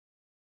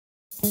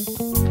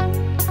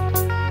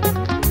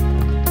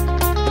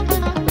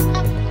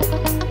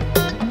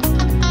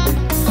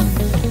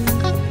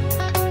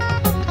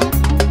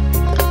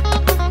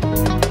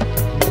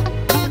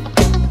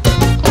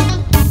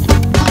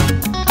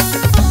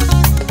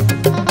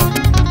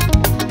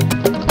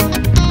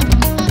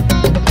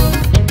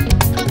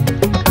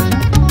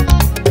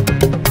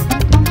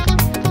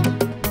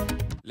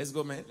Let's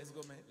go, man. Let's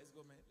go, man.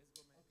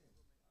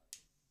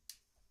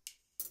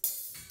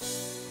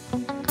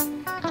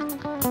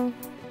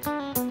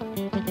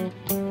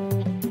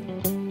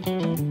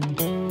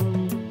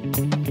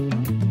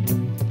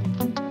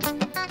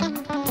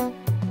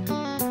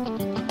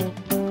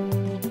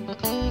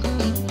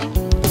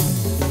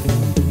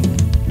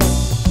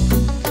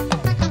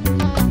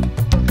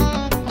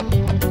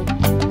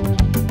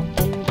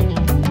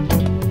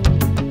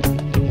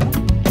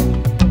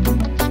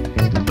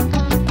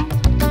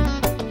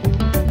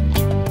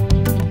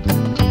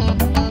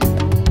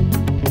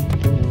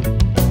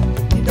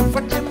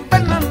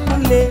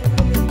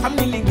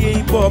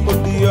 boobu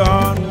du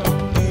yoon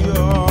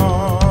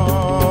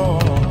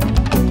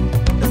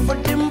dafa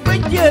dem ba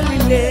jëli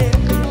leen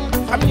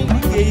xam ni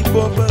liggéey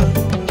booba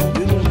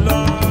du lool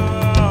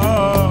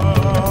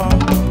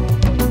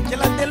ci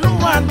la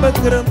delluwaat ba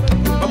këram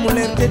ba mu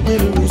leen te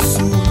dellu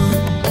suuf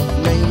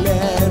nay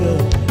leer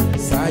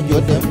Sadio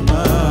dem na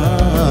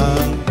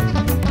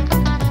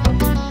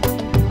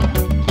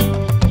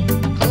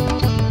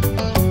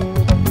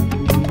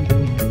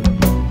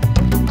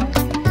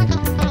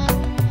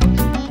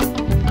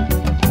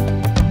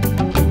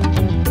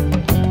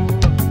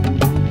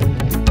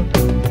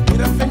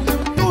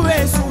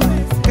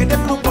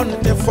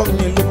foog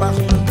ni lu baax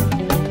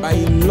la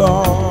bàyyi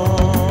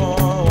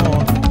lool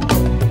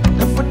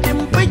dafa dem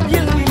ba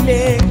jël li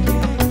leen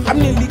xam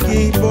ne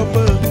liggéey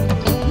booba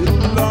lu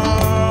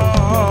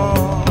lool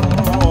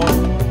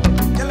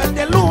ca la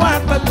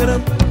delluwaat ba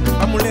këram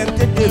ba mu leer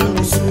te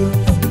dellu suul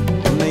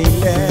nay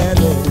leer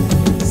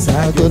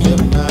Sadio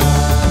dem na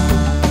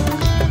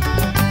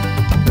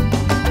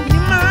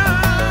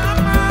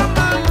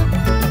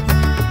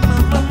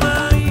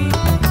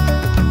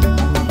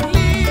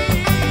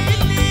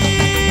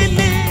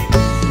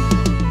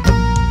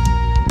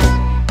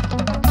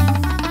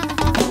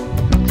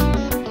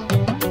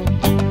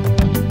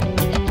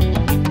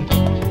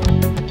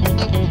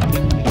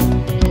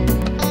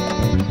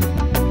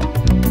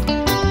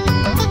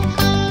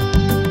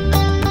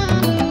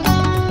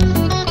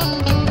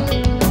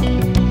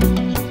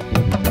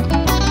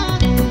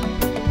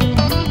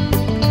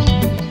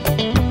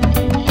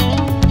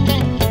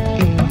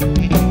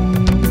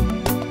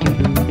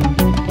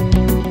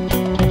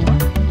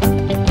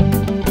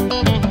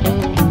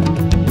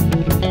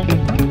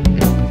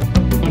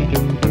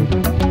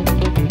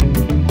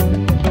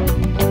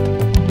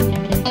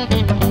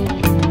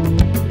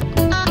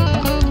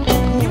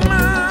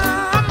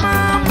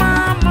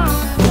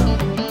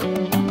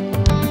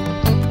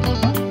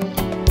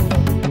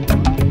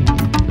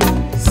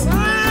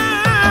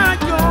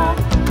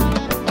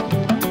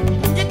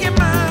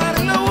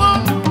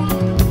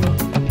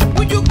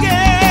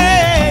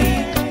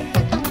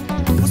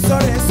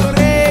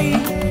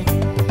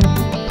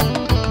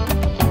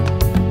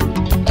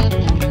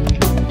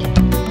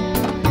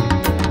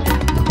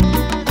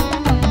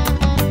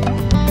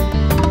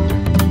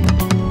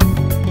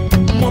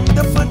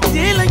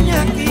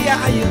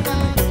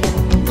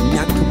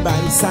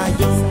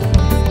Sadio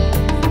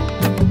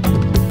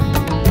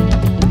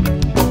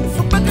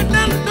fu bëgg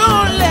naan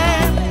doole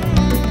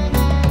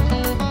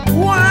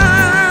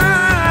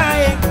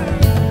waaye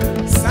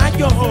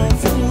Sadio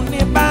fu mu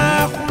ne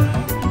baaxul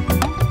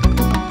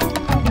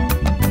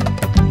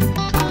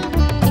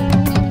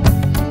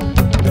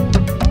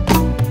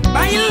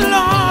bàyyi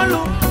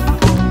loolu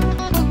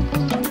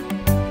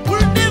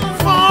bul dem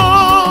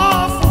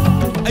foofu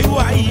ay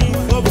waay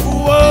foofu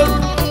wóor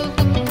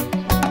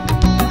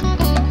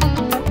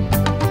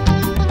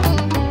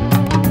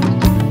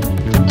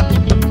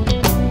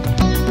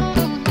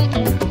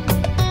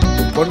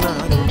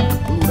Konate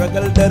bul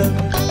ragal dara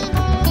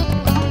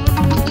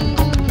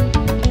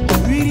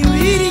wiiri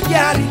wiiri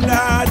jaari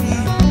laadi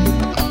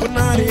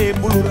Konate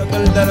bul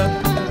ragal dara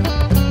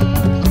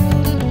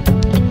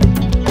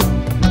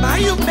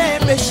baayu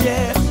bébé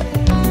Cheikh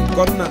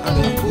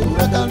Konate bul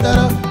ragal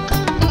dara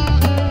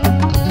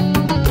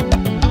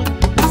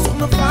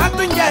soxna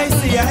Fatou Ndiaye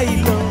si yaay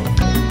lo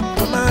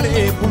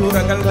Konate bul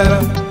ragal dara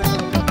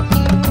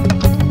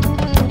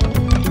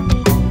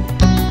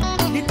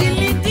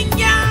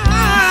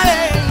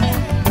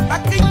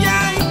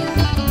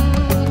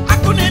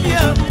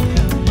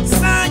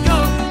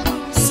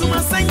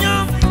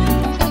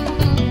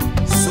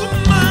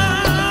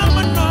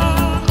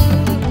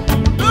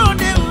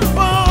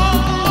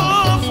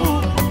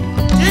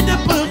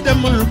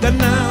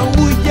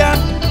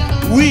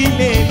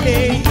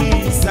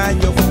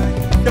Sadio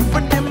dafa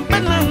dem ba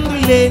nangu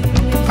leen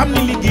xam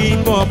ni liggéey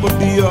boobu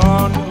du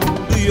yoon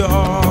du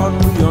yoon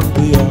du yoon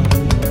du yoon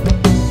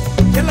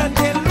ca la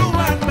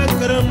delluwaat ba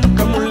këram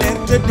ba mu leer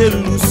te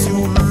dellu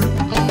siwul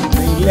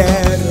day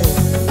leer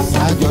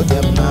Sadio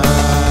dem na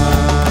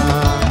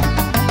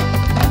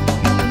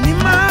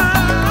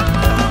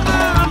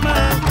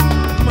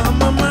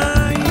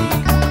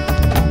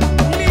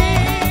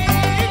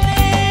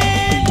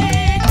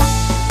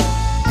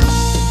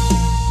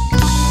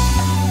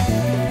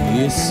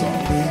Yes,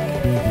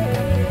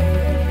 sir.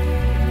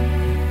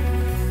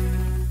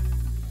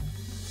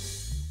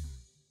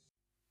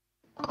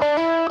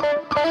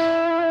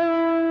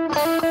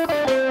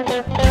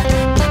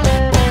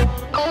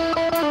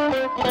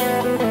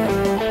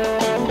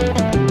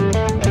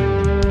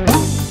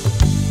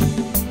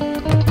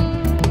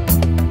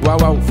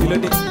 Waaw fii la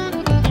de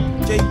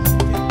cey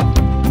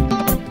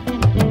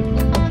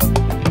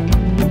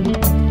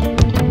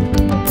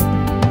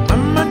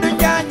Amadou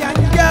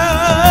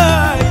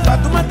Njaay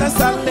Fatoumata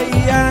Sall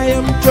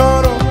yaayam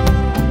Cooro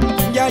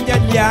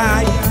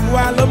Njaay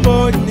wala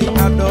mbooj ni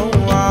adoo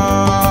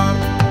waar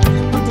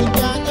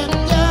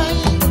Njaay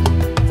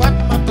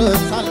Fatoumata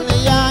Sall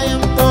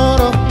yaayam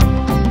Cooro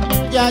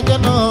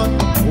Njaay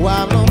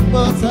wala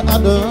mbooj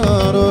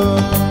adooro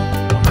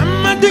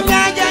Amadou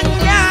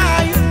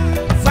Njaay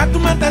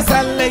Fatoumata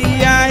Sall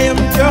yaayam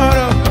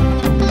Cooro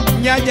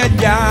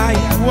Njaay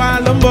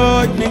wala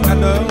mbooj ni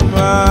adoo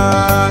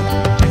waar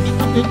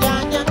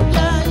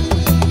Njaay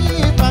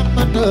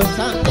Fatoumata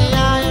Sall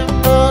yaayam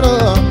Cooro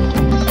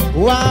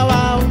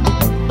waaw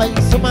bay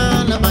suma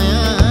la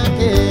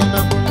mayaate na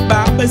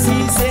Baba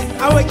Siise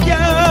awa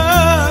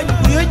jaañ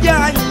yo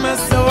jaañ ma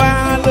sa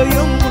waalo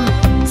yombul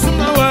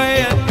suma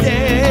wayante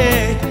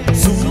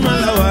suma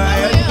la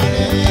wayante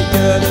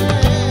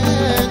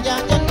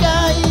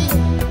Njaay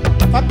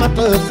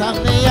Fatoumata Sall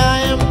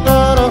yaayam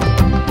Cooro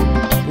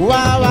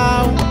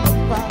waaw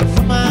bay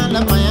suma la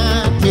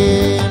mayaate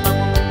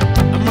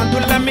na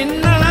Amadou Lamine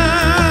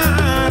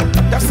Naar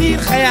Tafsir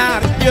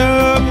Xayaar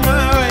Joob ma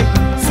way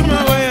suma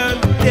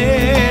wayante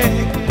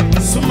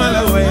suma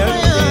la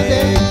wayante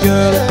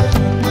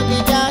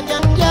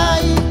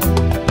Njaay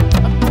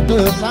Fatoumata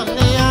Sall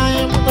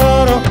yaayam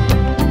Cooro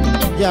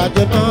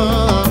jaajëno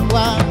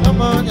waa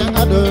amoña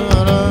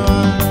adooro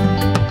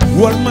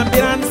wol ma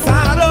Biraan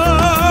Saaro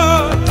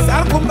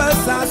Saar Kumba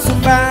Saa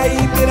Sumbaay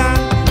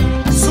Biraan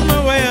suma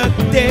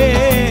wayante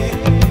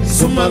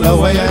suma la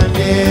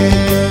wayante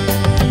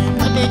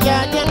ani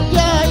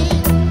Njaay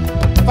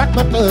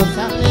Fatoumata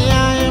Sall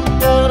yaayam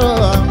Cooro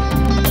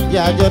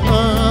jaajëno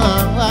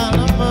waa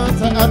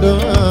amoña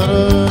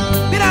adooro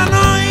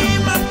Biraanooy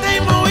man tey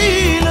ma way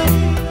la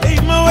tey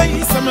ma way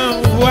sama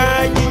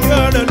waa ji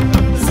joodoon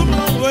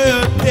suma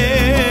wayante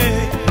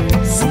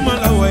suma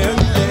la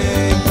wayante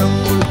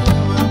gambul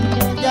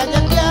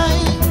Njaay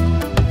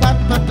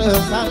Fatoumata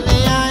Sall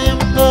yaayam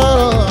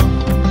Cooro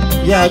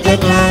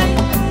jaajëno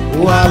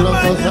waa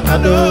amoña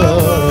adooro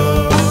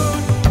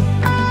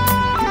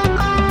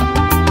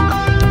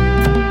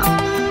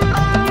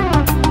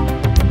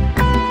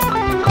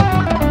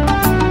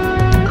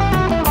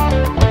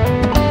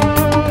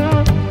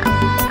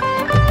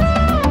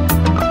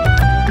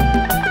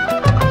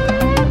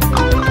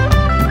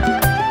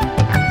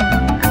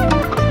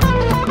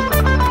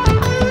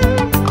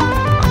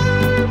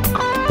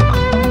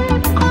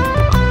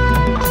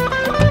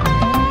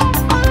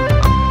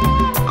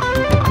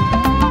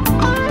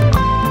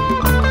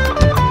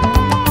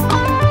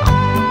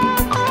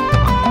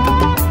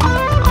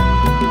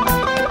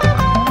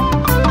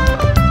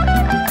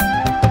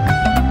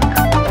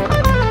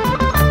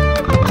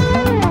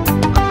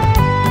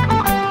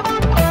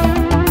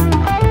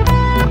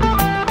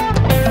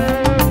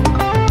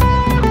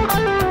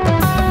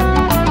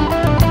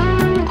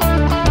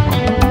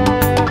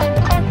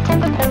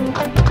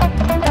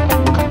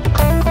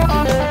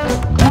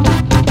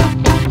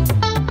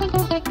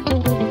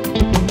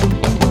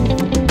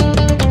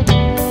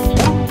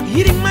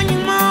Yirim mañ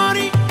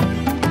moori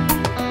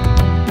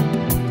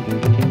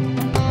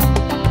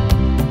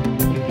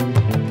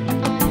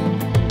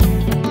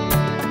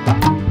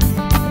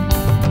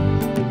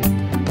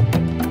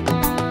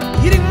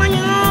yirim mañ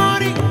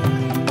moori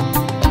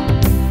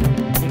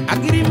ak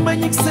yirim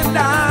bañik sa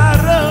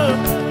daara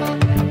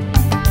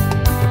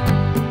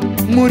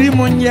muri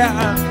mo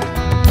njaa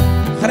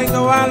xare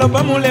nga waalo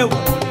ba mu lew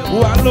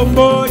waalo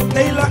mbooj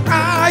tey la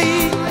aay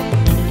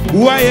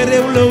waaye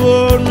réew la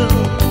woon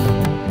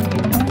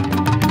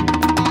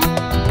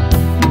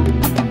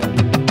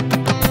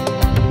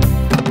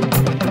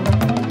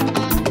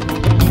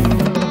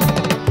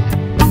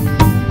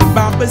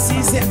Baba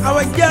Siise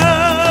awa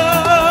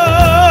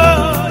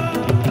jaañ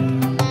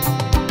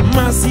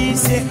ma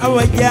Siise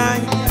awa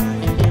jaañ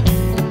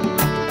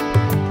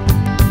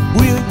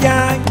buyu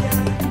jaañ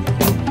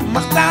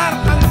Maxtaar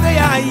Anta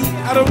yaay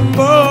aram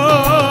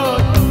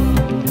mbooj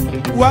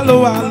walo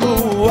walo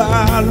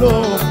walo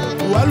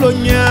walo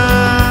ñaawul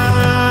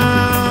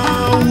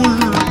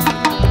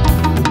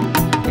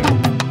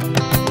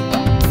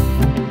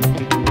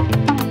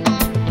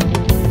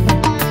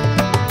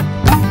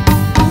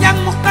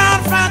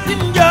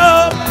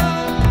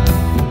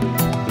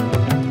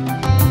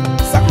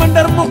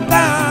Mandar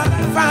Muxtaar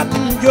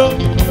Fatim Diop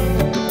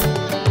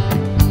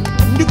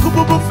ndiku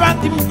bubu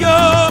Fatim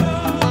Diop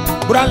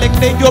buralek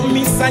ndey Diop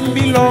mi sañ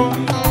bilon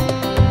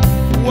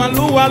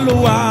walu walu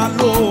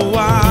walu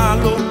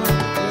walu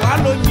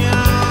walu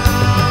ñaaw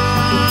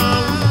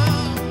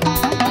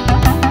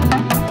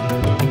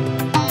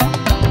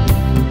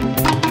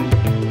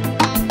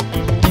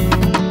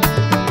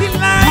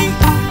billaay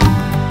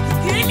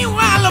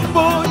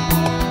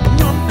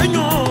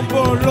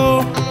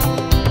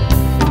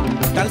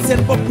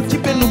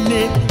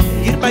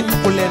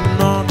leen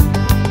noon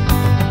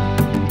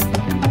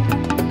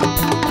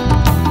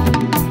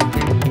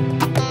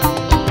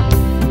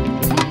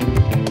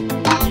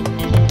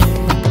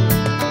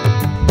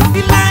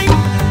bilaay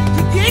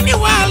jigéen ñi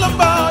wàllu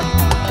mbooj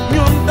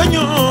ñoom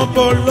dañoo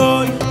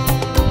boolooy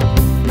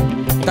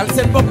dal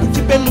seen bopp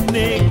ci benn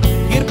néeg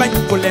ngir bañ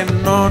ko leen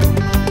noon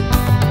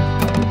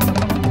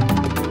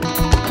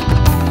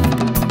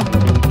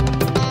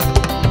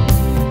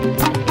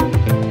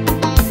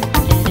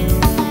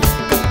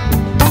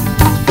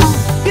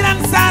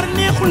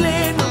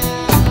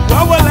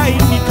walaay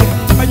nit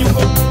bañu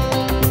ko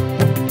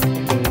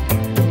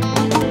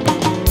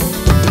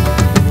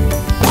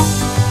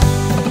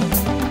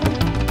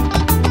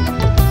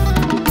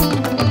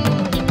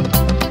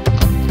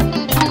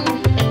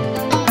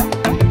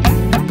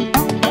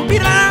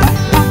Birame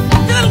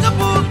jëral nga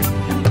buur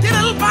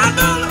jëral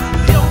baadool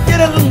yow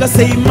jëral nga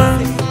say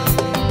maam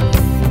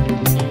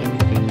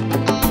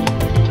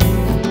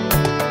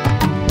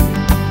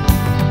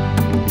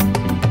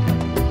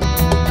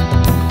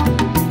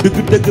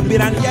dëgg-dëgg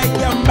Birane yaay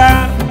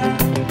jàmbaar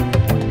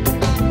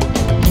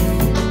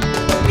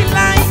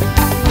bilaay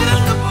jëral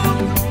nga buur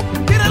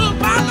jëral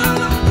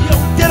baadoolo yow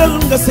jëral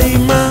nga say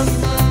maam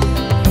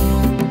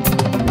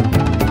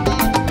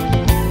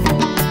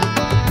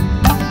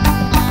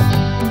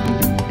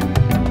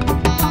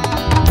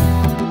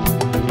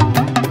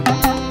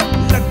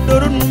la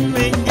doro nu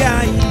me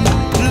njaay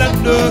la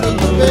doro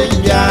nu me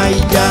njaay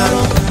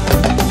jaaro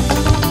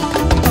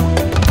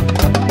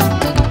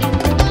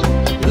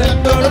la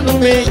doro nu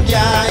me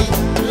njaay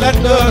la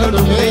doro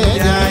nu me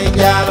njaay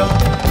jaaro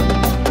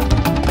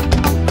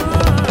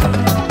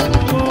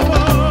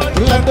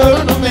la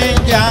doro nu me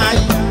njaay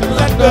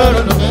la doro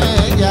nu me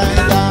njaay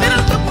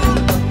jaaro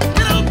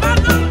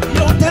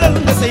yow teral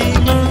nga say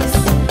maas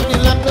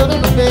la doro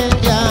nu me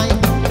njaay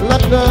la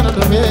doro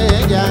nu me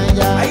njaay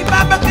jaaro ay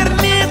Babacar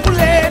neexu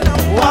leen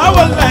waaw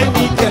wallaay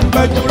ni kenn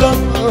bañu la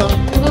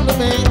nu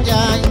me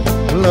njaay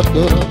la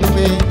doro nu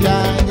me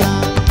njaay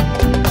jaaro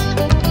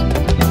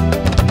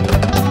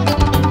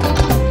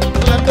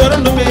doro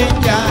nu me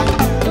njaay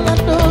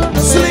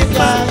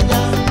Souleymane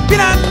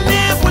Birane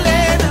neexu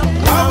leen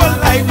waaw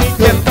wallaay ni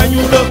kenn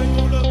bañu la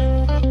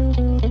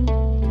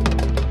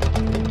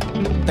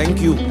thank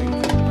you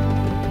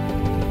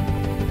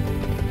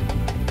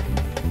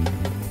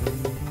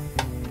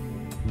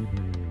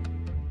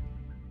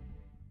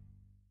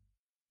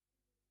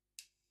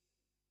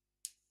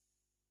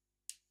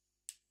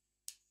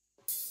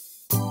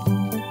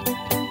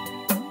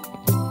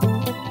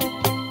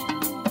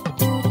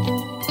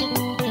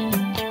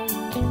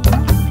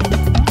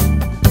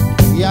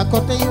yaa ko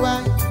tey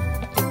waay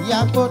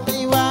yaa ko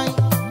tey waay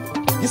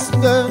gis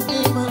nga ni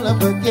ma la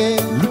bëggee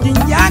lu ci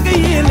njaaga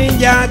yéene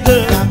njaaga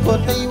yaa ko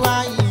tey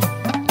waay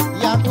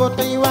yaa ko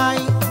tey waay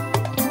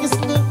gis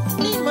nga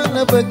ni ma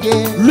la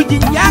bëggee lu ci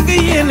njaaga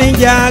yéene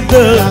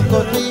njaaga yaa ko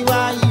tey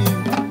waay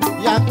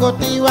yaa ko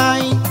tey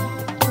waay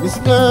gis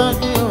nga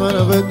ni ma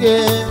la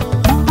bëggee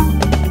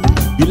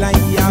bilaay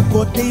yaa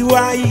ko tey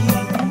waay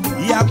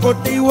yaa ko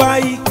tey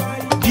waay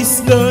gis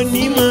nga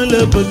ni ma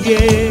la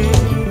bëggee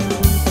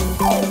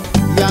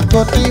yaa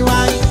ko tey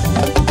waay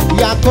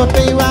yaa ko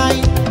tey waay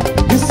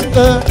gis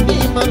nga ni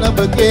ma la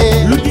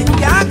bëggee lu ci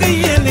njaaga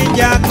yéene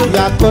njaaga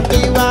yaa ko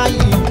tey waay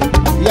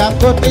yaa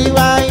ko tey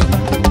waay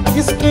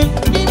gis nga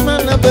ni ma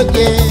la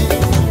bëggee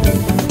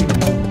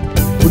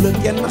bu la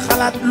kenn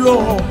xalaat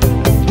loo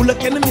bu la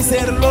kenn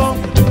miseer loo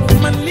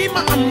man lii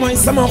ma am mooy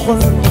sama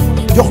xol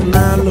jox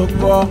naa la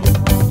ko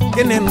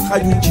keneen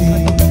xaju ci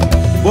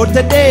boo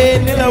tëddee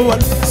nelawal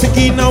si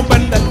ginnaaw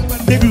bandal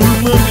déglul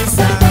ma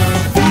message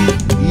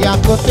yaa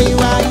ko tey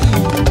waay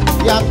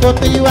yaa ko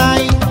tey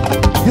waay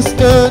gis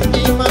nga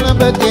ni ma la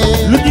bëggee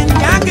lu di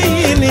njaaga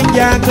yéene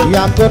njaaga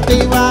yaa ko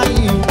tey waay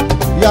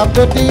yaa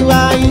ko tey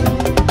waay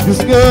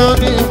gis nga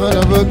ni ma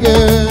la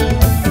bëggee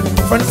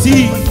fan si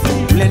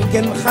bu leen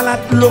kenn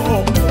xalaat loo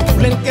bu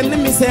leen kenn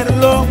miseer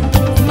loo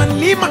man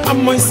lii ma am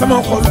mooy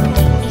sama xol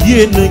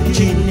yéen a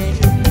ci ne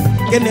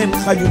keneen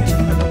xaju ci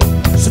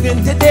su ngeen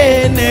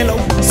tëddee nelaw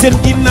seen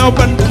ginnaaw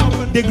bandal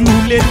déglu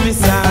leen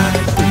message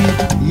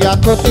yaa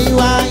ko tey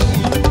waay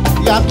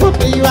yaa ko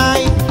tey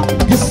waay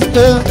gis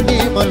nga ni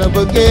ma la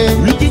bëggee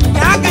lu ci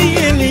njaaga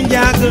yéene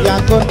njaaga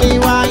yaa ko tey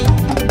waay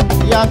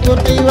yaa ko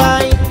tey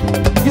waay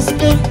gis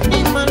nga ni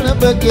ma la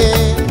bëggee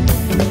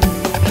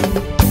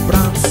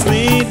prends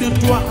soin de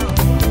toi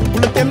bu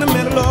la kenn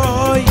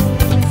merlooy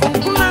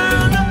fonk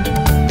naa la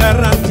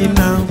garanti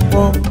naa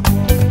ko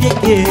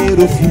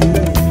jeggeeru fi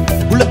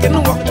bu la kenn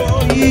wax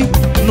looy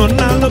noon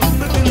naa la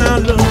bëgg naa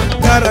la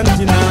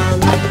garanti naa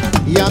la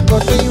yaa ko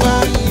tey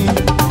waay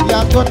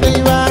yaa ko tey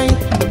waay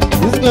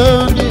gis nga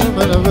ni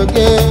ma la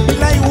bëggee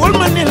lay wol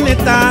ma ne ne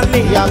taale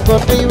yaa ko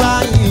tey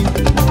waay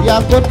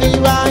yaa ko tey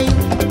waay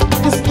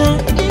gis nga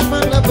ni ma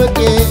la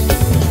bëggee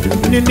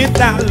ne ne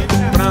taal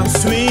prends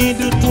soin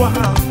de toi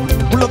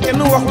bu la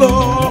kenn wax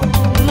loo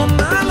noon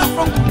naa la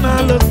fonk naa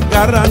la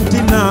garanti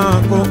naa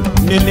ko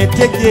ne ne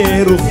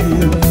jeggeeru fi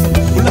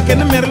bu la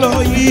kenn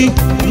merlooy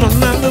noon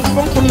naa la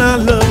fonk naa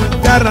la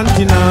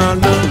garanti naa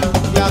la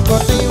yaa ko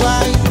tey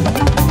waay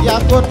yaa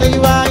ko tey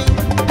waay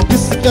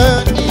gis nga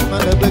ni ma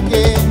la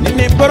bëggee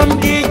ne borom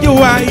géej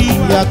waay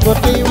yaa ko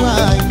tey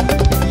waay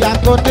yaa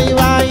ko tey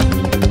waay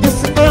gis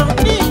nga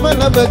ni ma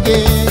la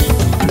bëggee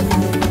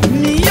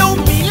ni yow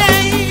mi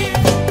lay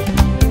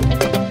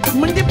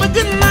man di bëgg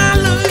naa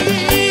la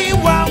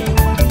waaw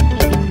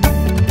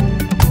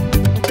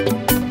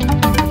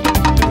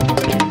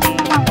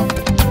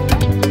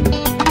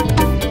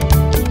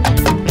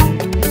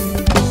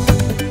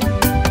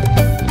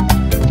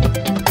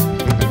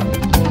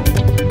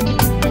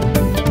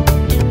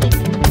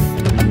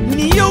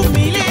ni yow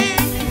mi lay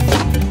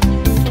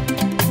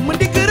man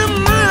di gërëm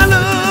naa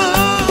la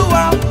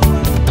waaw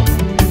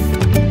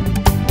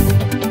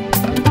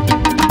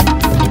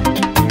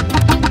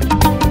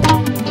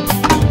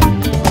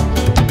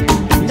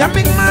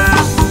Njambik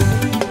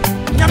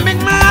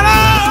ma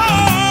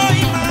looy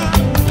ma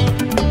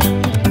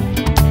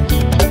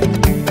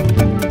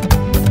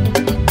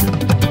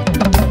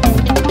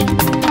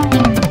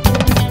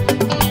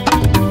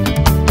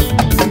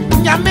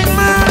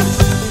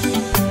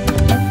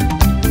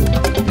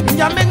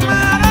Njambik ma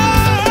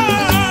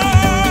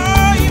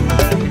looy ma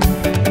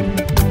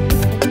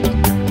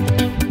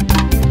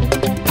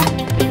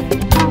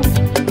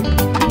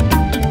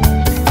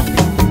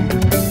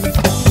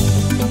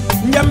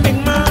Njambik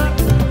ma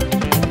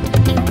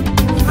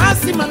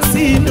asima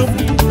sinu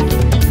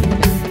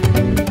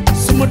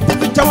suma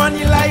tëgg cawaan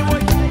yi laay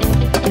woy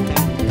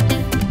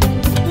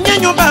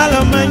ñeño bala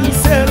mañ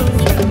sel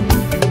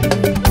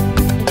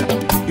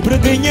Ibra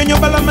Gay ñeño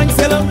bala mañ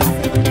sel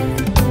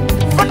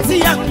fan si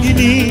yaa ngi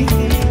nii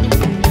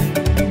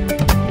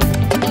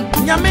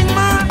ñamik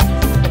ma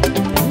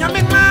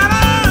raay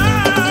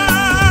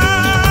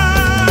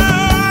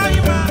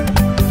ma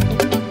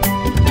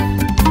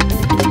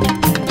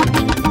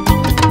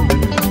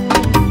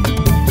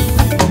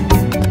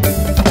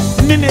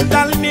nene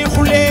dal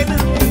neexu leen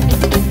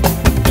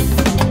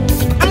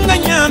am nga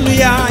ñaanu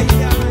yaay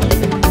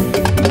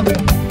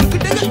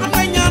dëgg am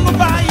nga ñaanu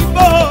baay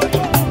booy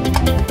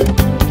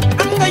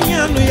am nga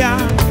ñaanu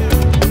yaay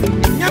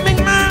ñamik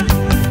ma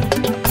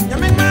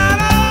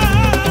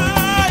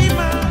raay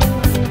ma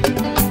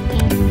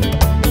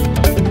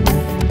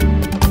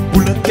bu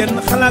la kenn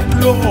xalaat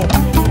loo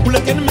bu la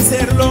kenn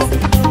miseer loo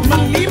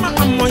man lii ma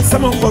am mooy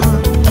sama xol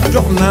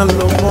jox naa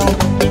la moom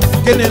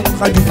keneen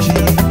xaju ci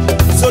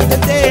soo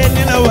tëddee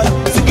nelawal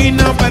si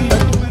ginnaaw band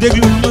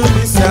déglu ma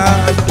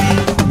message bi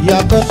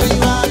yaa ko tey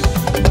waay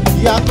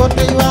yaa ko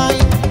tey waay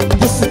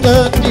gis nga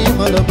ni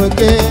ma la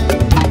bëggee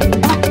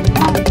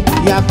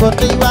yaa ko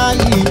tey waay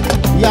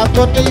yaa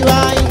ko tey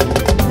waay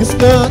gis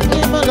nga ni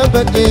ma la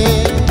bëggee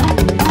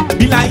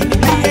bilaay ni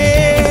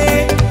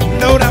ayee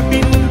ndaw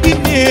rabin bi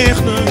neex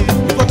na li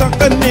ko tax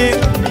a neex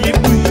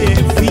lépp yee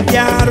fi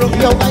jaaro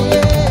yow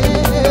ayee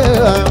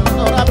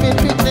rabin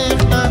bi neex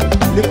na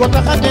li ko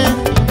tax a neex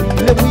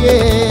lépp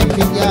yee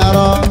fi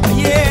jaaro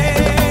ayee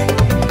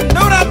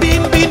ndaw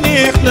rabin bi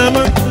neex na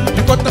ma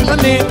li ko tax a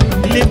neex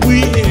lépp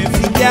yee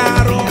fi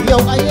jaaro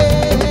yow ayee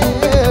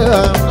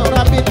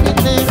rabin bi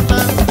neex na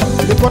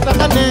li ko tax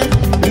a neex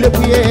lépp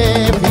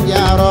yee fi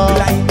jaaro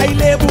bilaay ay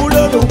léebu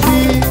loolu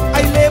fii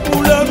ay léebu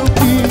loolu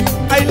fii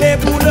ay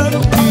léebu loolu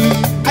fii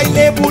ay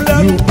léebu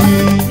loolu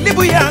fii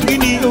lébu yaa ngi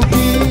nii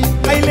fii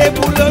ay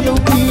léebu loolu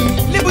fii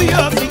lébu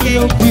yoo fi ngi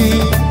fii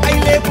ay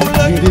léebu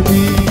loolu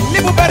fii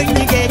lébu bari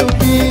ñi ngee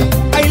fii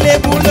ay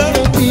léebu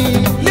loolu fii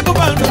lébu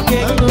bandu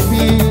ngee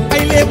fii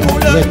ay léebu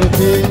loolu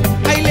fii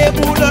ay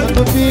léebu loolu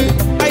fii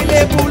ay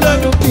léebu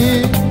loolu fii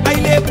ay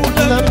léebu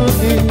loolu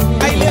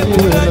ay léebu loolu ay léebu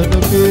loolu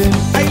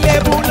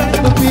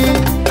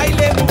ay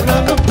léebu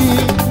loolu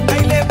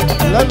ay léebu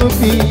loolu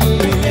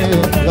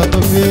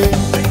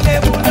ay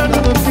léebu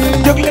loolu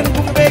jóg leen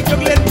bumbe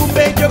jóg leen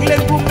bumbe jóg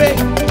leen bumbe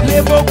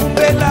léeboo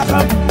bumbe laa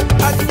xam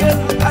ak jël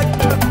ak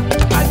jël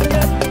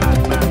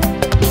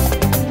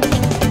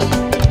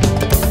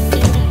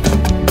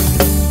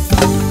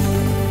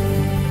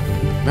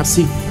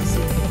merci.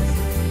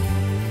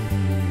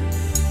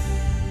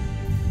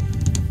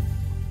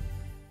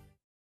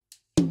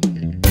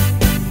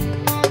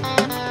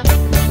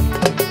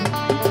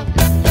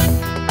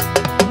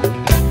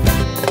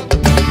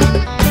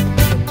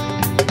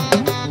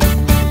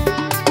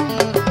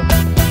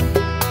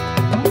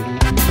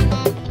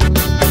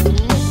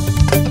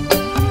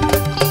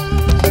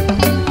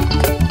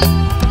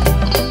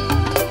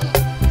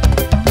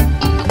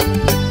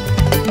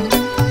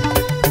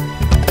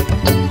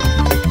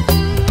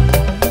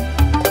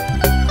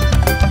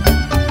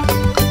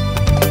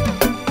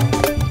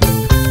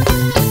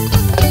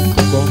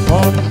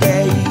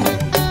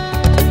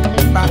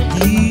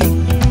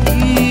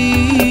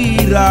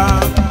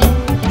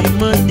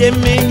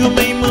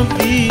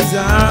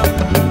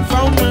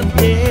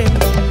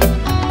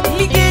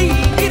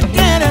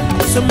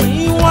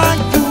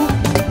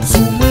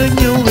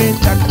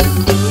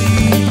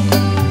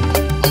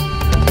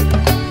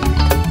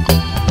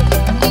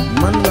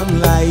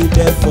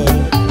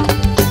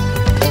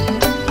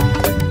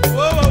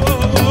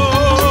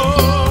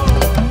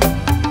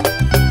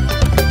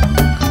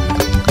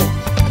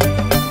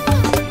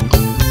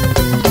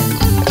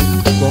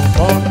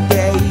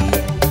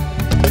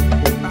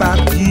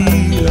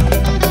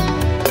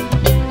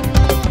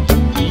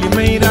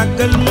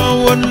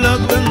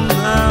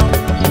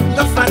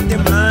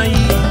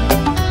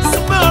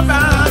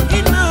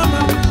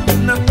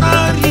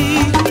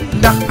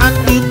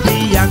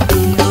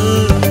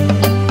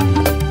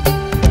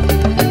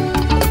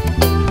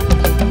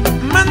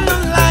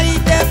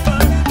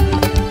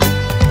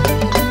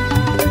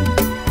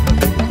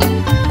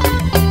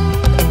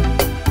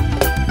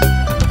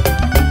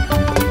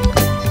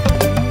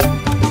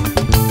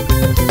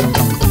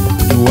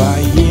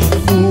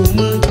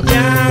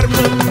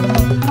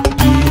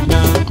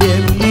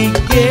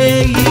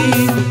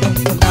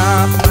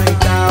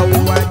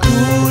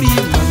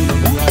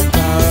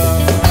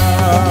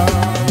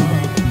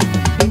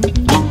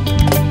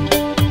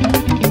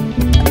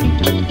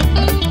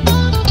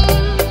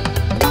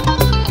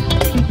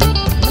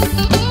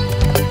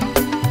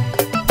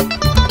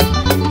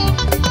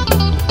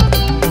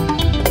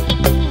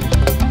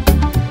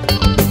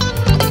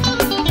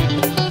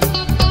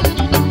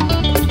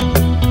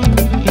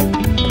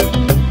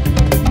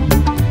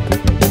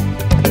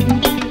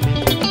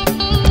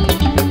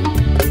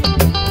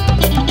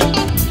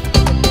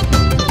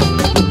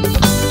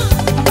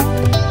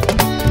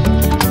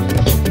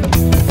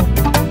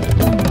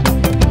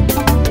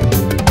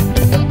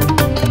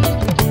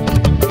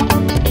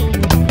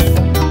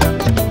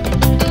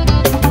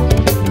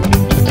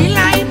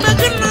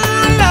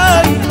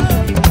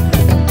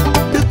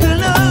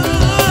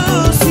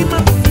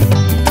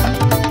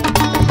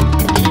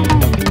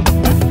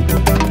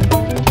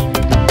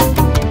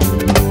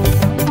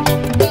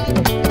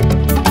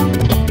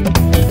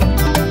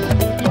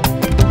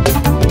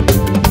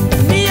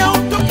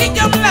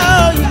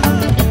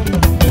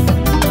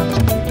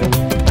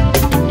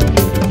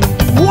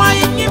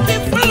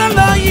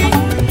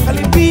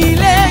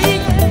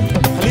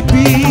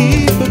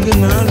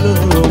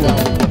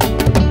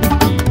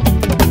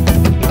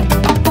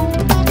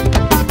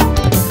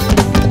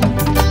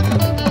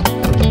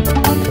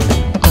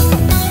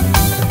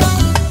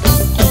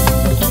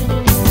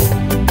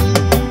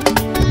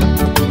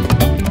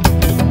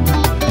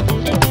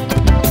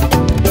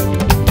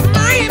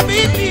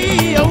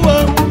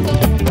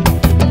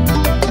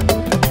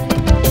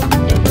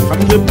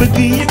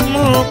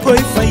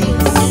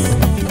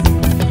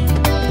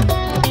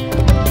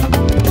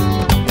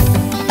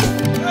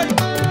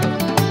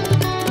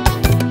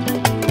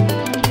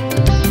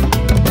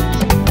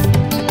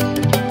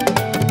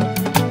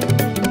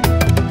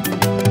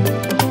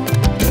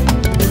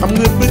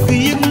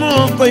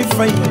 koy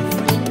fay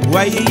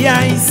waaye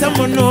yaay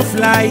sama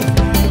nooflaay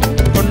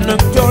kon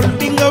nag tool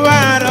bi nga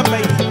war a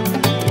bay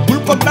bul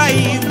ko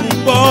bàyyi mu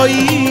booy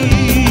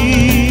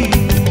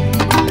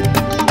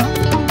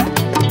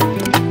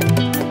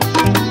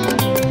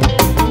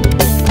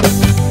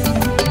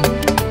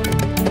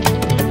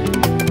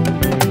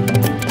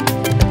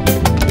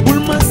bul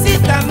ma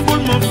seetaan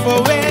bul ma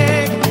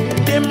fowee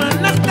te ma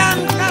naxtaan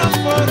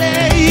kamfore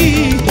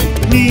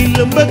nii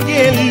la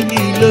mbëggeel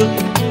nii la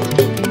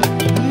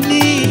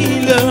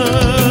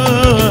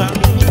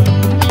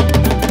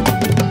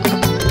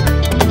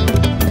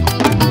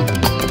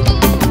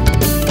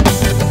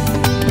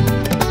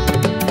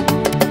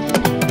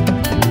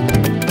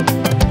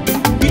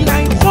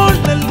bilaay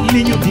xoolal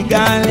li ñu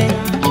digaale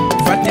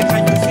fàtte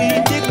xañu fii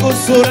te ko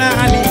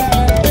sóoraale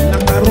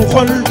naqaru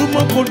xol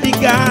duma ko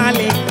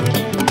digaale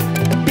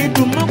te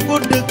duma ko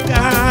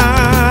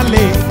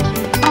dëkkaale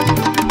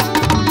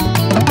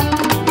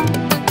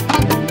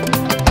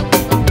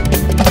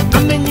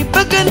am na ñi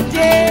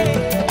bëggante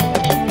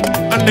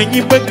am na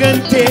ñi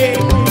bëggante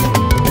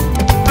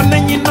am na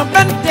ñi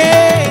noppante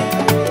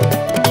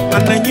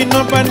am na ñi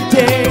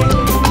noppante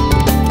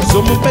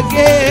soo ma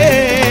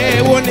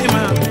bëggee wone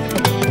ma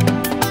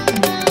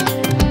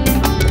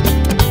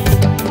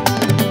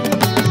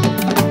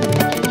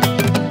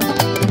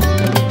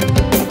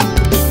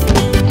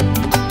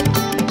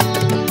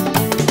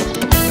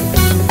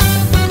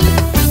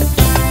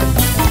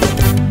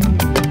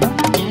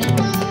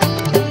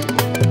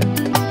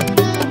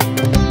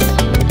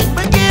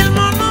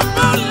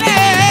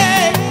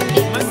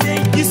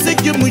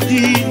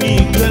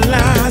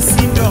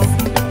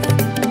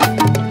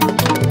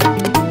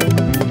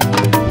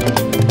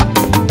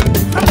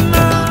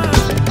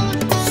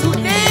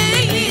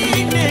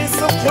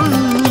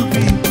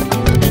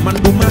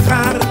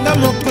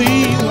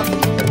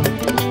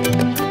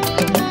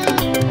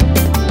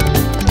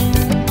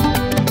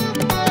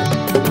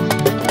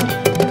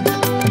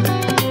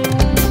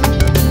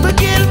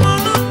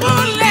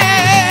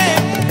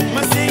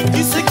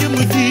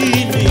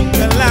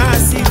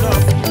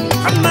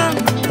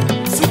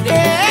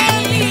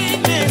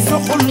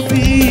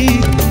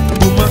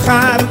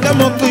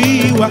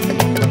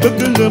bëgg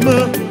nga ma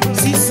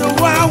si sa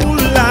waawu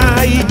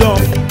laay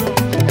doon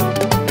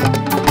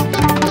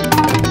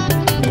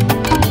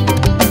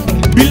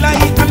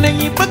bilaay am na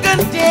ñi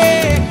bëggante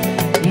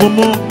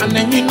moomoo am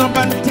na ñi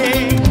noppante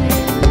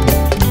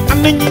am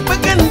na ñi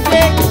bëggante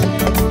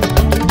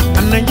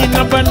am na ñi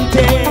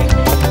noppante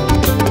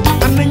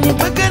am na ñi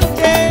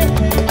bëggante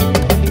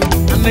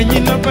am na ñi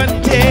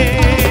noppante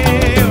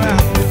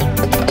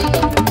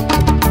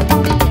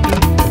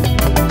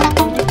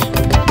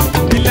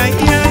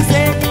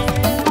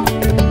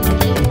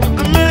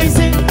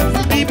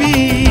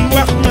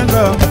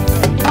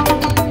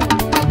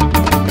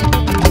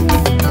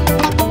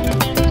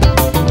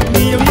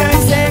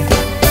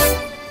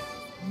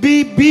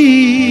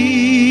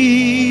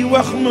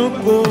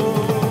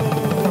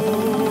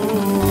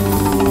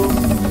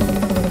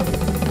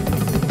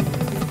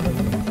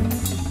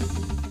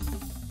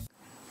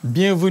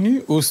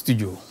Bienvenue au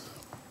studio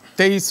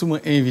tey suma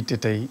invité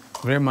tey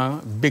vraiment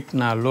bég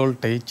naa lool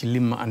tey ci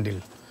lim ma andil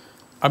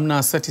am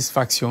naa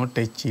satisfaction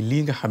tey ci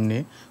li nga xam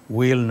ne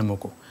wéyal na ma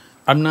ko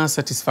am naa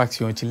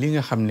satisfaction ci li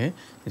nga xam ne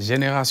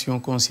génération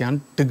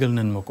consciente tëggal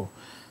nañ ma ko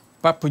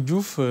Pape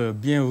Diouf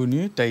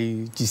bienvenue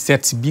tey ci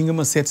seet si bi nga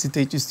ma seet si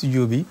tey ci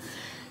studio bi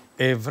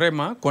et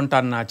vraiment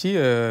kontaan naa ci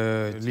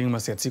li nga ma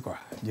seet si quoi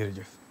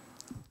jërëjëf.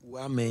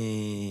 waa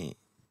mais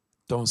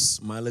Tons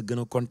maa la gën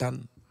a kontaan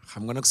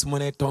xam nga nag su ma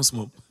nee Tons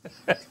moom.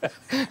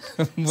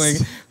 mooy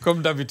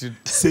comme d'habitude.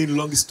 c'est une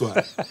longue histoire.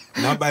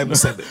 naa bàyyi mu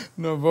sedd.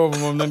 non boobu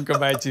moom nañ ko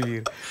bàyyi ci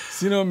biir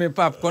sinon mais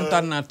Pape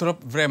kontaan naa trop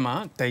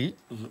vraiment tey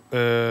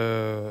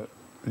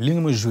li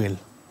nga ma joué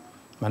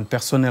man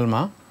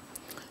personnellement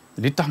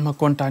li tax ma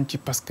kontaan ci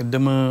parce que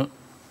dama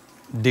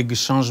dégg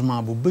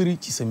changement bu bëri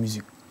ci sa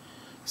musique.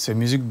 sa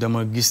musique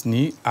dama gis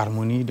ni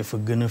harmonie dafa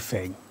gën a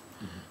feeñ.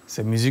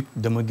 sa musique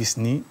dama gis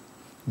ni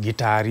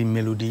guitare yi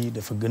mélodie yi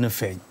dafa gën a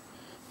feeñ.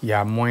 y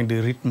a moins de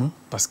rythme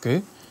parce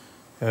que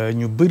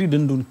ñu bëri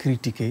dañ doon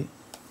critiquer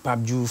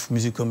Pape Diouf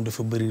musique am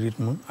dafa bëri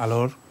rythme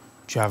alors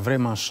tu as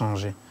vraiment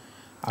changé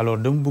alors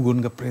dama bëggoon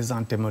nga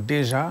présenter ma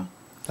déjà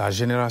la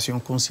génération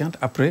consciente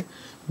après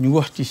ñu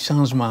wax ci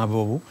changement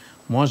boobu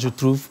moi je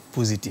trouve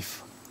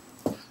positif.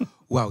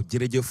 waaw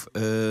jërëjëf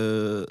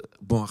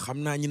bon xam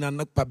naa ñi naan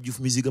nag Pape Diouf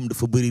musique am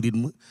dafa bëri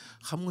rythme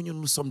xam nga ñun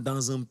nous sommes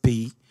dans un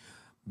pays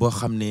boo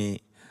xam ne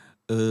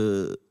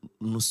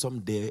nous sommes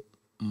des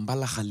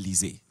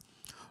mbalaxalisés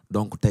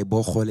donc tey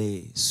boo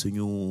xoolee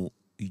suñu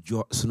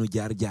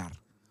jaar-jaar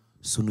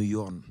suñu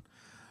yoon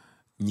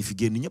ñi fi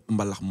génn ñëpp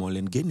mbalax moo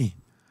leen génnee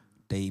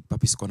tey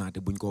Papis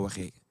Konate buñ ko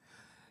waxee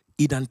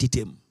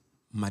identité am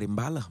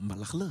marimba la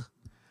mbalax la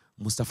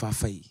Moustapha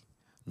Faye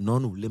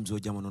noonu Lemzo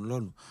jamono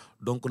loolu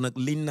donc nag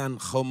liñ naan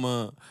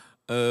xawma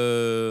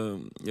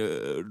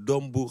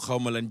doom bu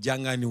xawma lan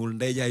jàngaaniwul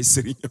ndey jaay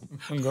sëriñam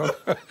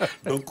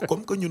donc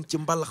comme que ñun ci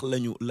mbalax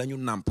la ñu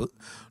nàmp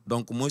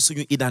donc mooy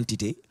suñu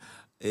identité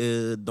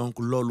donc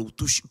loolu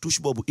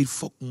touche boobu il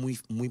faut que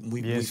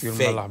muy bien sûr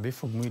feeñ. mbalax bi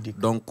foog muy dikk.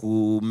 donc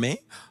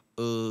mais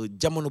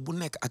jamono bu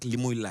nekk ak li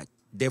muy laaj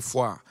des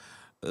fois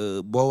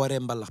boo waree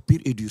mbalax pur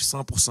et dur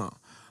 100%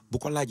 bu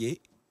ko laajee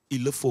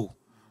il le faut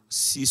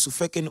si su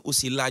fekkee ne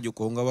aussi laaju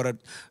ko nga war a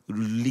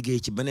liggéey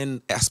ci beneen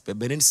aspect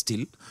beneen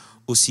style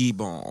aussi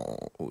bon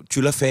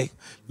tu le fais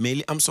mais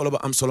li am solo ba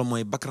am solo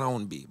mooy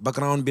background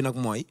bi nag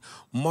mooy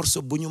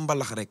morceau bu ñu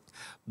mbalax rek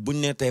buñ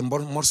ne tey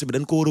morceau bi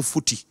dañ ko war a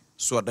futti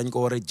soit dañ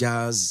ko war a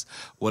jazz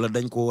wala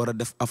dañ ko war a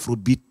def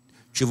afrobeat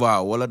tu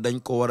vois wala dañ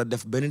ko war a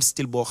def beneen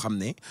style boo xam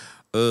ne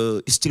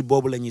style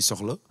boobu la ñuy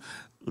soxla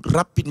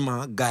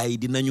rapidement gars yi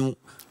dinañu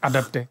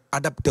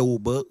adapté wu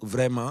ba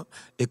vraiment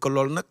et que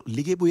loolu nag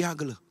liggéey bu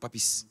yàgg la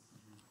Papis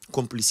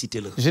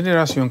complicité la.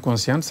 génération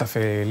consciente ça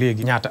fait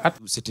léegi ñaata at.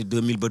 c'était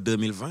 2000 ba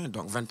 2020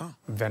 donc 20 ans.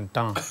 20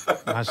 ans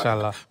macha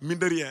allah. mine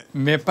de rien.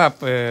 mais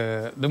Pape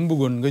dama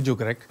bëggoon nga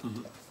jóg rek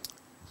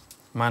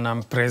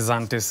maanaam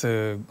présenter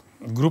ce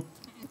groupe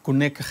ku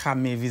nekk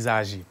xàmmee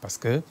visage yi parce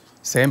que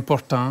c'est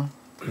important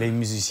les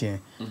musiciens.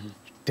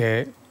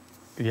 te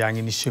yaa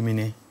ngi ni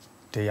cheminer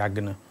te yàgg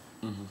na.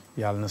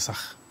 yàlla na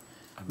sax.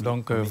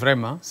 donc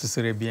vraiment ce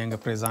serait bien nga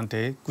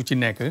présenter ku ci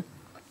nekk.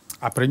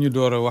 après ñu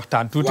door a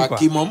waxtaan tuuti quoi.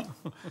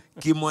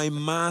 kii mooy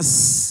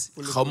Mass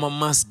xaw ma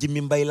Mass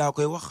Jimmy Mbaye laa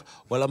koy wax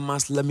wala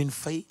Mass Lamine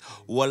Faye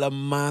wala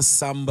Mass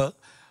Samba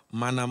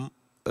maanaam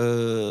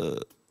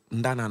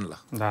ndaanaan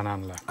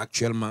la.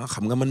 actuellement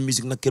xam nga man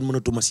musique nag kenn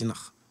mënatuma si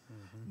nax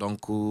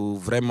donc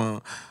vraiment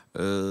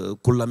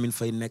ku Lamine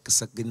Faye nekk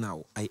sa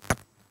ginnaaw ay at.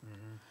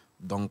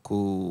 donc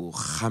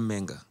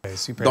xamee nga.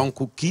 super donc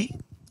kii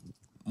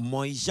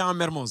mooy Jean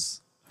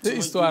Mermoz. te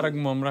histoire ak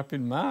moom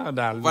rapidement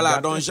daal.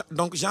 voilà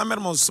donc Jean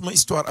Mermoz sama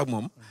histoire ak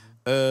moom.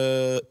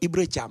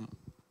 Ibra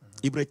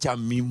Thiam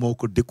mi moo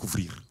ko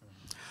découvrir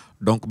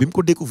donc bi mu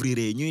ko découvrir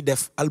ñuy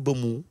def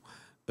albumu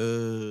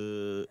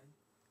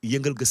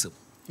yëngal gësëm.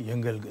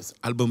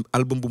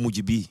 album bu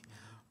mujj bii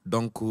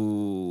donc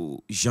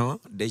Jean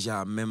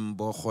déjà même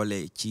boo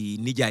xoolee ci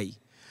nijaay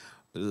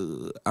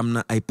am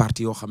na ay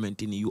parties yoo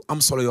xamante ni yu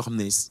am solo yoo xam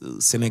ne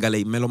sénégalais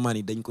yi mélomanes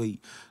yi dañ koy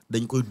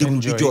déglu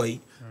di jooy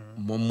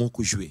moom moo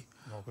ko joué.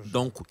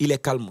 donc il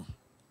est calme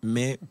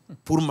mais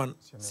pour man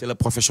c'est le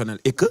professionnel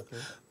et que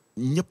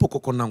ñëpp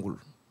ko nangul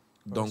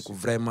donc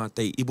vraiment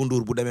tey Ibou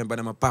Ndour bu demee ba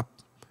ne ma Pape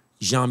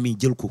Jean mi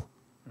jël ko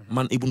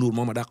man Ibou Ndour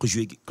moo ma daa ko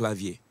jouer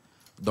clavier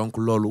donc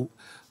loolu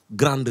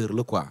grandeur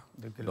la quoi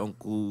donc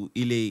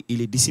il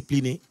est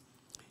discipliné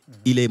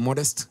il est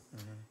modeste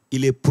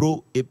il est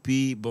pro et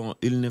puis bon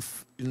il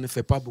ne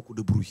fait pas beaucoup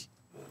de bruit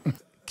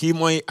kii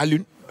mooy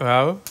Alioune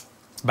waaw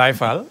Baye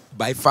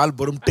Fall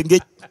borom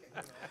Tëngéej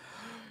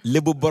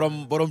lébu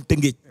borom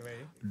Tëngéej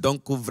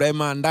donc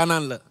vraiment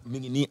ndaanaan la mi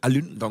ngi nii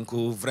Alioune donc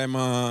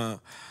vraiment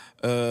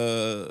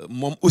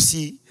moom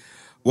aussi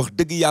wax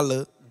dëgg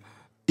yàlla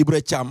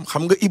Ibra Thiam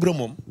xam nga Ibra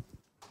moom.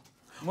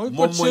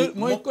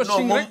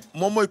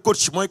 mooy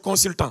coach mooy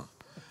consultant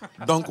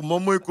donc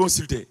moom mooy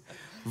consulter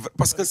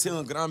parce que c'est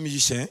un grand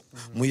musicien.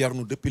 mu yar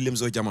nu depuis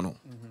Lemzo jamono.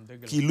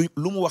 kii lu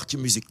mu wax ci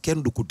musique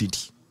kenn du ko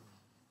dindi.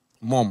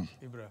 moom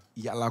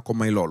yàllaa ko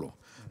may loolu.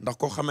 ndax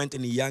koo xamante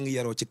ni yaa ngi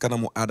yaroo ci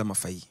kanamu Adama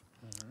Faye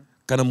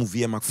kanamu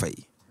Wiem ak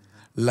Faye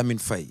Lamine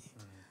Faye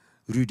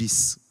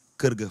Rudis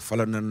kër ga fa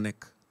la na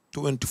nekk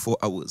 24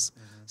 hours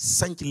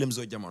sanc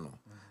Lemzo jamono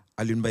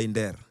Alioune Mbaye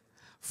Nder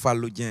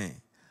Fallou Dieng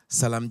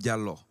Salam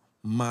Diallo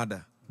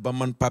Maada ba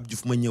man Pape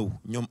Diouf ma ñëw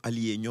ñoom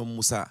Alié ñoom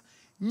Moussa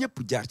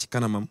ñëpp jaar ci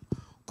kanamam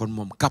kon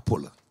moom capo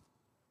la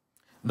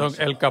donc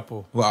El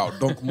Capo waaw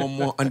donc moom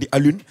moo andi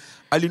Alioune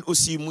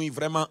aussi muy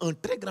vraiment un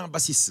très grand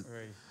bassiste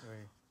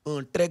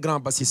un très grand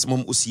bassiste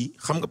moom aussi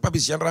xam nga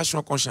Papis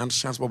génération consciente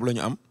chance boobu la ñu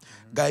am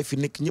gars yi fi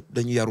nekk ñëpp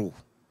dañu yaru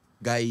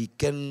gars yi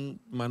kenn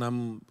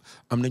maanaam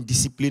am nañ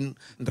discipline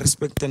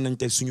respecté nañ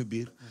tey suñu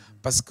biir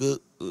parce que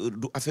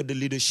du affaire de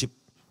leadership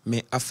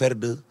mais affaire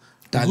de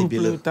talibé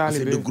la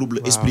affaire de groupe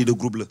la esprit de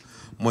groupe la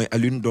mooy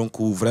Alioune donc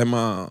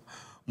vraiment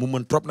mu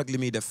mën trop nag li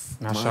muy def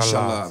macha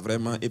allah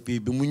vraiment et puis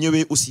bi mu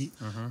ñëwee aussi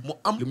mu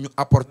am li ñu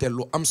apporté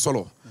lu am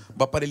solo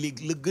ba pare li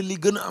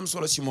gën a am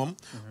solo si moom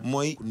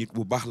mooy nit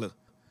bu baax la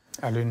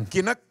Alioune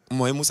kii nag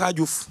mooy Moussa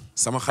Diouf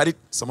sama xarit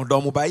sama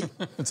doomu baay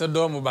sa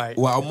doomu baay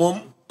waaw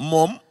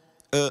moom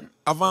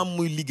avant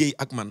muy liggéey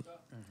ak man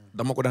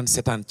dama ko daan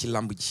seetaan ci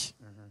làmb ji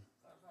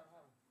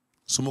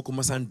su ma ko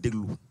masaan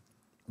déglu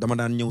dama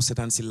daan ñëw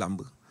seetaan si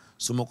làmb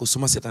su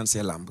ma seetaan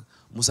see làmb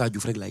Moussa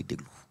Diouf rek laay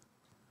déglu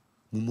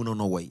mu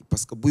mënoon a woy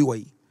parce que buy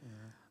woy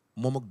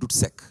moom ak Dut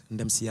Seck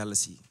ndem si yàlla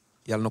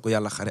na ko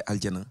yàlla xare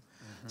aljana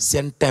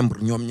seen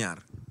timbre ñoom ñaar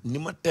ni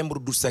ma timbre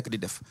Dut Seck di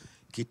def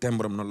kii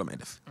timbre am noonu la may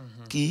def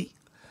kii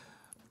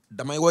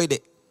damay woy de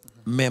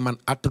mais man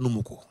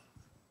attanuma ko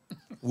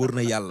wër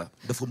na yàlla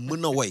dafa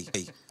mën a woy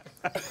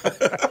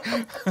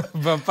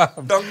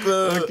donc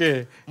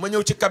ma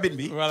ñëw ci cabine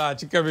bi voilà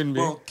ci cabine bi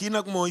bon kii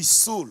nag mooy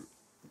Soul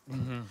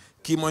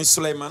kii mooy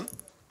Souleymane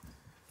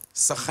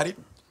sa xarit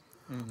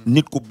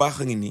nit ku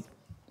baax a ngi nii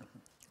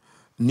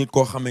nit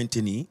koo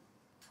xamante ni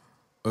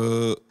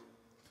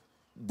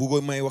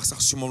bëggoo may wax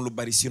sax si moom lu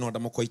bari sinon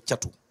dama koy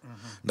catu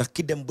ndax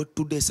ki dem ba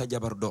tuddee sa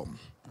jabar doom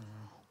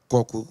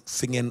kooku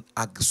fi ngeen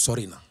àgg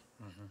sori na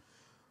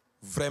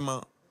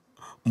vraiment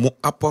mu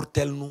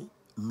apportel nu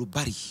lu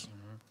bari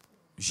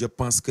je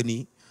pense que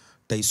ni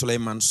tey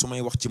Souleymane su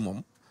may wax ci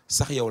moom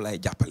sax yow lay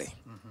jàppale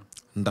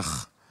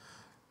ndax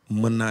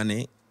mën naa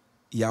ne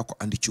yaa ko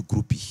andi ci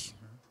groupe yi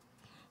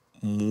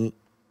mu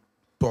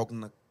toog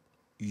nag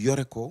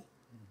yore ko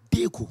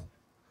téye ko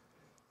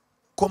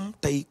comme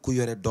tey ku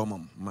yore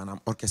doomam maanaam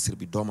orchestre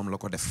bi doomam la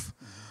ko def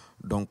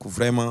donc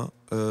vraiment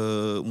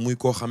muy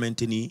koo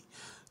xamante ni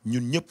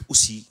ñun ñëpp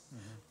aussi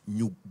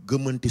ñu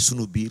gëmante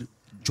sunu biir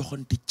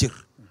joxante cër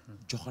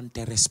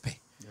joxante respect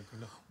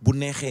bu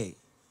neexee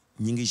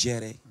ñi ngi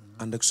gérer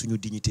ànd ak suñu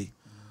dignité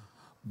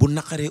bu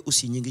naqaree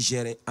aussi ñi ngi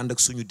gérer ànd ak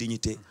suñu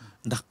dignité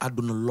ndax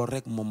àdduna lool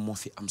rek moom moo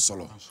fi am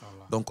solo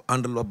donc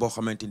ànd la boo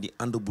xamante ni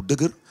ànd bu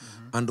dëgër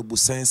ànd bu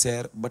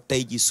sincère ba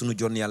tey ji suñu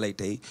jon yàllay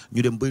tey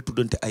ñu dem bay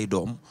tuddante ay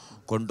doom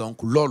kon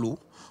donc loolu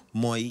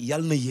mooy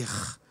yàlla na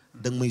yéex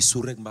danga may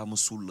suul rek mbaa ma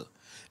suul la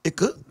et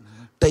que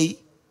tey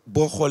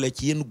boo xoolee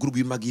ci yenn groupe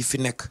yu mag yi fi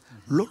nekk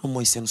loolu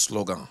mooy seen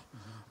slogan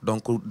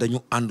donc dañu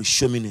ànd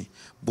cheminer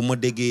bu ma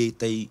déggee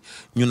tey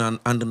ñu naan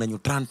ànd nañu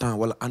 30 ans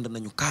wala ànd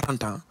nañu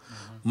 40 ans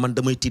man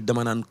damay tiit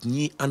dama naan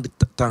ñii ànd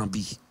temps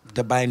bi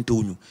te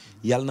bàyyantewuñu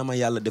yàlla na ma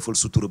yàlla defal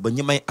sutura ba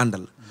ñi may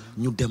àndal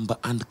ñu dem ba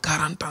ànd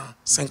 40 ans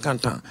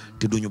 50 ans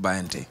te duñu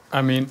bàyyante.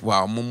 amiin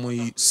waaw moom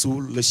mooy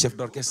Soul le chef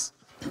d'orchestre.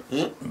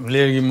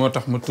 léegi moo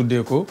tax ma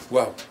tuddee ko.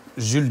 waaw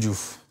Jules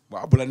Diouf.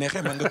 waaw bu la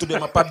neexee man nga tuddee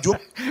ma Pape Diop.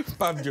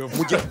 Pape Diop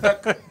mu jeex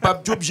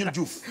Pape Diop Jules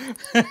Diouf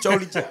coow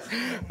li jeex.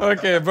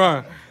 ok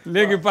bon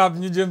léegi Pape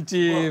ñu jëm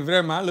ci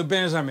vraiment le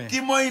Benjamin.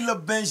 kii mooy le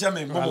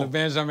Benjamin. Momo waaw le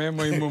Benjamin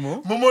mooy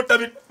Momo. Momo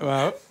tamit.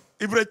 waaw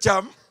Ibra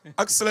Thiam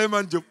ak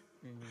Souleymane Diop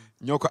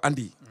ñoo ko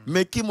andi.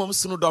 mais kii moom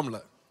sunu doom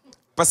la.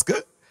 parce que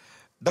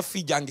daf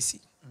fi jàng si.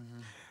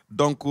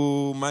 donc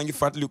maa ngi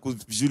fàttaliku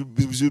jour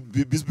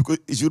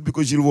bi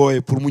ko Jules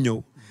woowee pour mu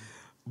ñëw.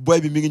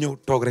 boy bi mi ngi ñëw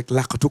toog rek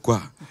làqatu quoi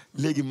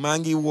léegi maa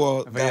ngi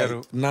woo gaay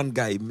naan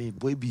gaay mais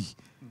boy bi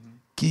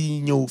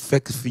kii ñëw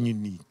fekk fi ñu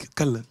nii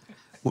kan la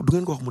du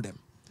ngeen ko wax mu dem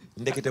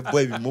ndekete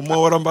boy bi moom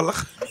moo war a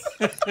mbalax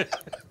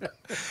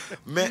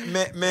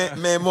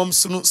mais moom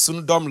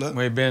sunu doom la.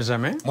 mooy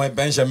Benjamin. mooy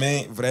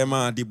Benjamin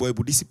vraiment di boy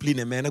bu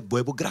discipliné mais nag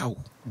boy bu garaaw.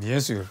 bien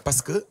sûr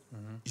parce que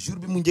jour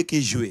bi mu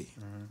njëkkee joué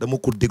dama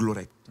ko déglu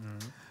rek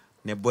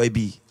ne boy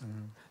bi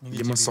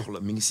li ma soxla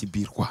mi ngi si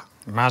biir quoi.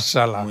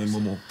 macha allah mooy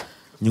moomoo.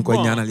 ñu ngi koy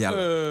ñaanal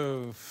yàlla.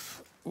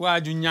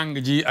 waaju ñàng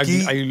ji ak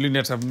ay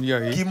lunettes am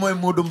yooyu. kii mooy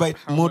Modou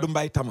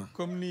Mbaye Tama.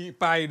 comme ni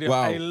paa yi def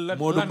waaw ay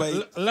Modou Mbaye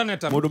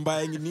lunettes am. Modou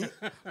Mbaye ngi nii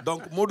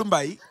donc Modou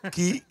Mbaye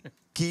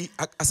kii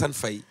ak Assane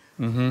Faye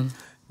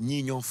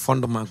ñii ñoo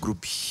fondement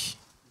groupe bi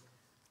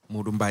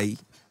Modou Mbaye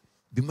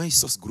bi may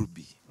sos groupe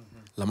bi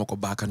la ma ko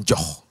baakan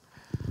jox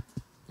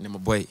ne ma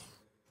boy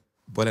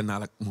boole naa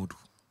la ak Modou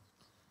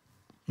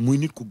muy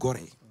nit ku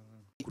gore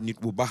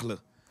nit bu baax la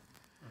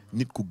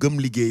nit ku gëm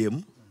liggéeyam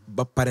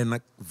ba pare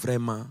nag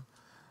vraiment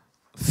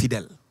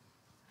fidèle.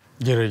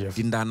 jërëjëf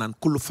di ndaanaan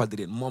kullu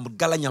fadrin moom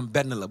galañam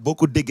benn la boo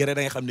ko déggee rek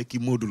da nga xam ne kii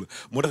Modou la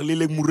moo tax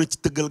léeg-léeg mu rëcc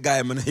tëggal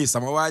gaay ma ne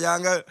sama waajaa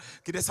nga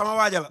kii de sama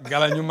waaja la.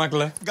 galañu mag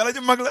la.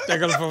 galañu mag la.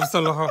 tegal foofu sa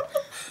loxo.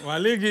 waa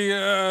léegi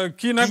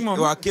kii nag moom.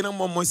 waaw kii nag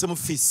moom mooy sama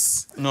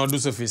fils. non du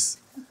sa fils.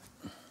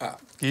 ah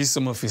kii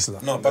sama fils la.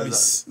 non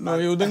Babis. non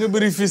yow da nga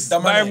bëri fils.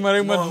 dama bàyyi ma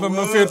rek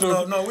ma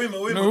féetoo. non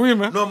wuy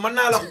ma non mën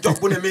naa la jox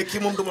bu ne mais kii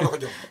moom du ma la ko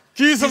jox.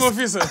 kii sama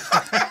fils la.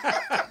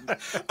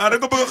 ah da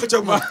nga bëgg a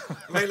xëccoog ma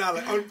may naa la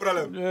amul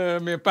problème.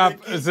 mais Pape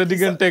sa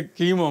digganteeg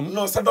kii moom.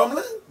 non sa doom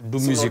la. du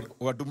musique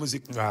waaw du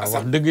musique. waaw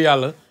wax dëgg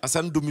yàlla.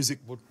 Assane du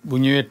musique. bu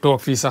ñëwee toog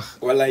fii sax.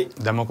 wallaay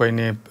dama koy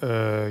ne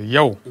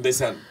yow.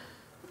 ndeysaan.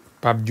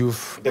 Pape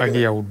Diouf ak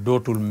yow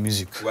dootul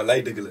musique.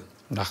 wallaay dëgg la.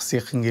 ndax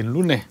seex ngeen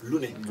lu ne.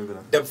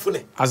 dem fu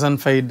ne. Assane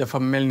Faye dafa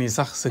mel ni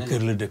sax sa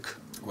kër la dëkk.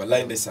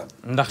 wallaay ndeysaan.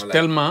 ndax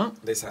tellement.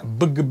 ndeysaan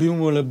bëgg bi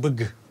mu la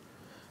bëgg.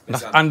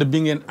 ndax ànd bi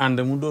ngeen ànd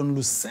mu doon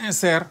lu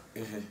sincère.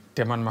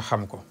 te man ma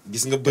xam ko.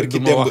 gis nga bërki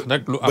du ma démb wax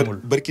rek lu amul.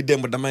 bërki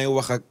démb damay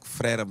wax ak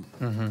frère am.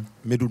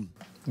 Medoune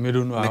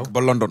waaw nekk ba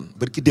London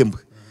bërki démb.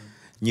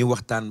 ñuy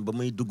waxtaan ba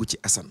may dugg ci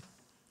Assane.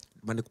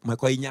 ma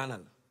koy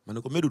ñaanal ma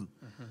ne ko Medoune.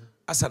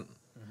 Assane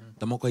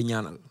dama koy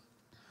ñaanal.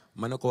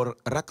 ma ne ko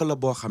rakk la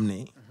boo xam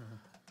ne.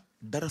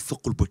 dara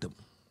fëqul bëtam.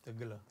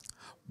 dëgg la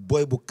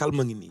booy bu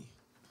calme ngi nii.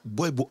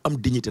 booy bu am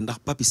dignité ndax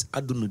papis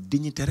àdduna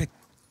dignité rek.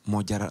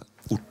 moo jara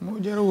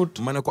ut.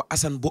 ma ne ko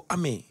Assane bu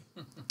amee.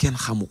 kenn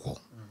xamu ko.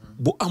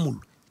 bu amul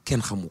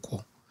kenn xamu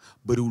ko.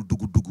 bëriwul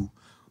dugg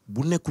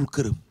bu nekkul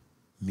këram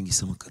mi ngi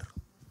sama kër.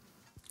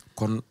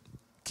 kon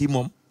kii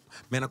moom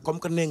mais nag comme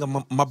que nee nga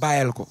ma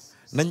bàyyal ko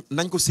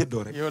nañ ko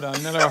séddoo rek. yow daal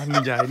ne la wax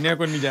nijaay nee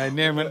ko nijaay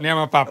nee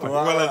ma papa.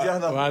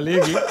 waaw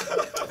léegi.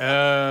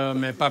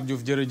 mais Pape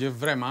Diouf jërëjëf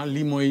vraiment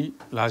lii mooy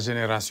la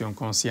génération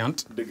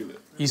consciente.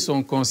 ils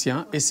sont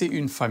conscients et c'est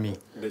une famille.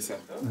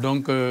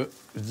 donc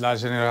la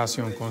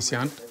génération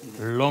consciente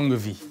longue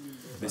vie.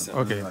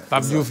 ok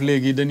Pape Diouf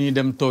léegi dañuy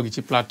dem toogi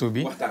ci plateau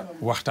bi.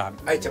 waxtaan.